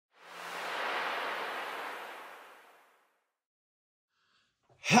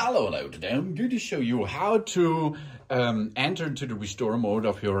Hello, today I'm going to show you how to enter into the restore mode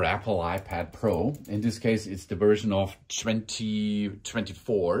of your Apple iPad Pro. In this case, it's the version of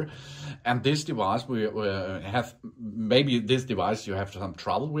 2024. And this device, maybe this device, you have some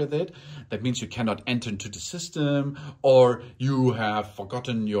trouble with it. That means you cannot enter into the system, or you have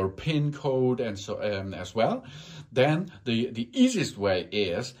forgotten your PIN code and so as well. Then the easiest way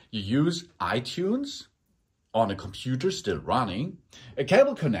is you use iTunes on a computer still running, a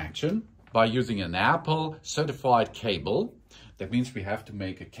cable connection by using an Apple certified cable. That means we have to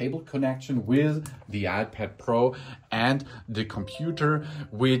make a cable connection with the iPad Pro and the computer,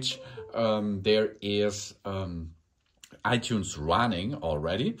 which there is iTunes running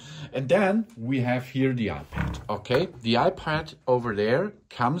already. And then we have here the iPad, okay? The iPad over there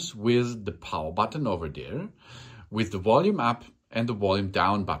comes with the power button over there, with the volume up and the volume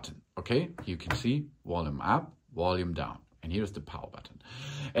down button. Okay, you can see volume up, volume down, and here's the power button.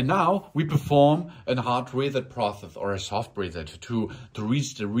 And now we perform a hard reset process or a soft reset to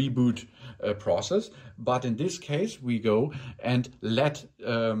reach the reboot process. But in this case, we go and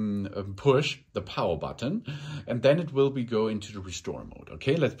push the power button, and then it will go into the restore mode.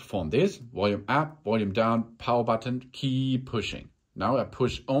 Okay, let's perform this. Volume up, volume down, power button, keep pushing. Now I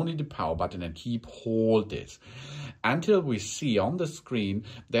push only the power button and hold this until we see on the screen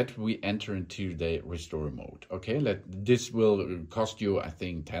that we enter into the restore mode. Okay, this will cost you, I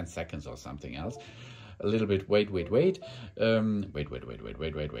think, 10 seconds or something else. A little bit, wait. Wait. Here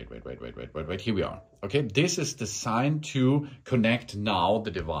we are. Okay, this is the sign to connect now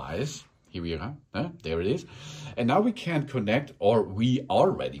the device. Here we are, there it is. And now we can connect, or we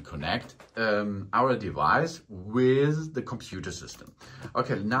already connect our device with the computer system.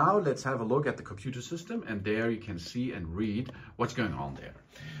 Okay, now let's have a look at the computer system, and there you can see and read what's going on there.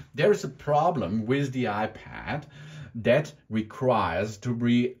 There is a problem with the iPad that requires to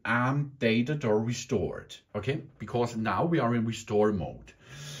be updated or restored, okay? Because now we are in restore mode.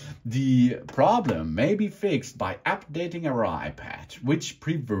 The problem may be fixed by updating our iPad, which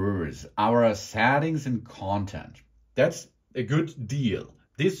preserves our settings and content. That's a good deal.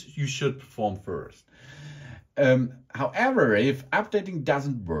 This you should perform first. However, if updating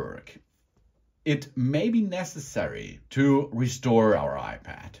doesn't work, it may be necessary to restore our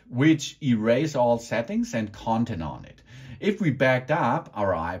iPad, which erase all settings and content on it. If we backed up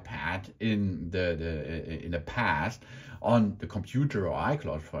our iPad in the past on the computer or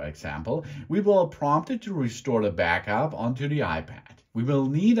iCloud, for example, we will be prompted to restore the backup onto the iPad. We will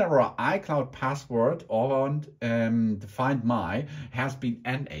need our iCloud password, or the Find My has been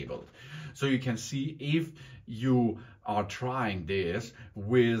enabled. So you can see if you are trying this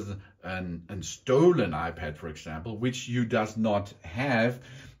with a stolen iPad, for example, which you does not have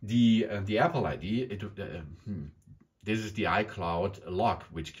the Apple ID. This is the iCloud lock,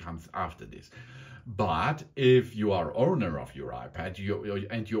 which comes after this. But if you are owner of your iPad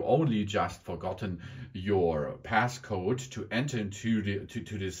and you only just forgotten your passcode to enter into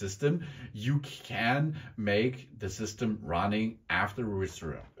the system, you can make the system running after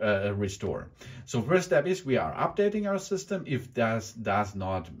restore. So first step is we are updating our system. If that does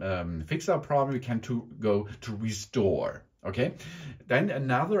not fix our problem, we can go to restore. Okay, then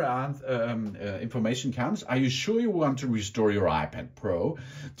another information comes. Are you sure you want to restore your iPad Pro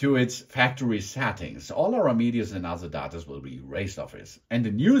to its factory settings? All our media and other data will be erased off it, and the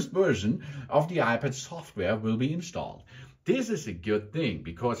newest version of the iPad software will be installed. This is a good thing,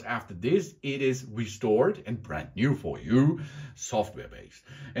 because after this, it is restored and brand new for you, software-based.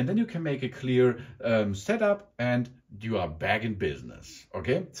 And then you can make a clear setup, and you are back in business.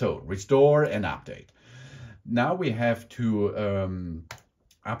 Okay, so restore and update. Now we have to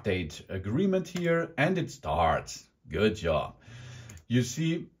update agreement here, and it starts. Good job. You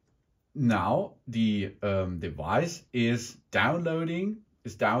see now the device is downloading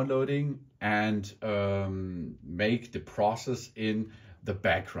and make the process in the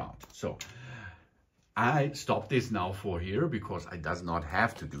background. So I stop this now for here, because I does not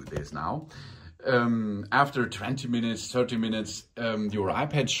have to do this now. After 20 minutes, 30 minutes, your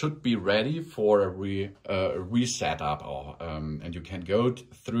iPad should be ready for a reset up, and you can go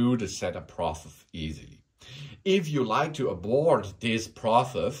through the setup process easily. If you like to abort this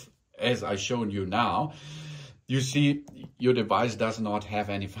process, as I shown you now, you see your device does not have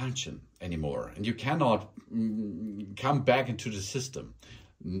any function anymore, and you cannot come back into the system.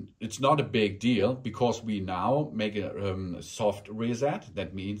 It's not a big deal, because we now make a soft reset.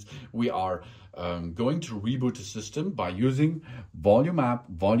 That means we are going to reboot the system by using volume up,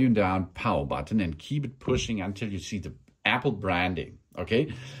 volume down, power button, and keep it pushing until you see the Apple branding.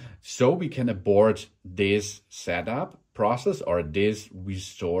 Okay, so we can abort this setup process or this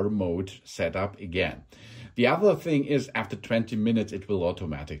restore mode setup again. The other thing is after 20 minutes, it will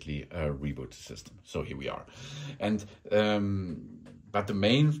automatically reboot the system. So here we are. And but the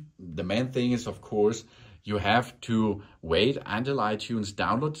main thing is, of course, you have to wait until iTunes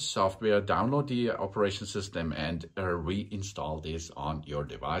download the software, download the operation system, and reinstall this on your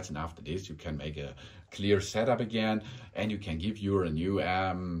device. And after this, you can make a clear setup again, and you can give your new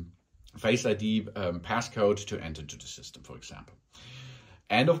Face ID passcode to enter to the system, for example.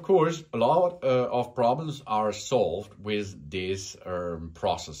 And of course, a lot of problems are solved with this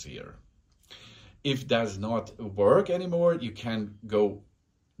process here. If it does not work anymore, you can go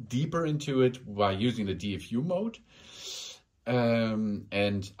deeper into it by using the DFU mode.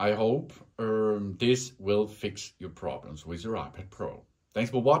 And I hope this will fix your problems with your iPad Pro. Thanks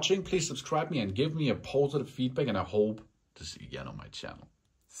for watching. Please subscribe me and give me a positive feedback, and I hope to see you again on my channel.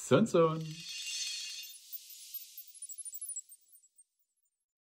 Soon.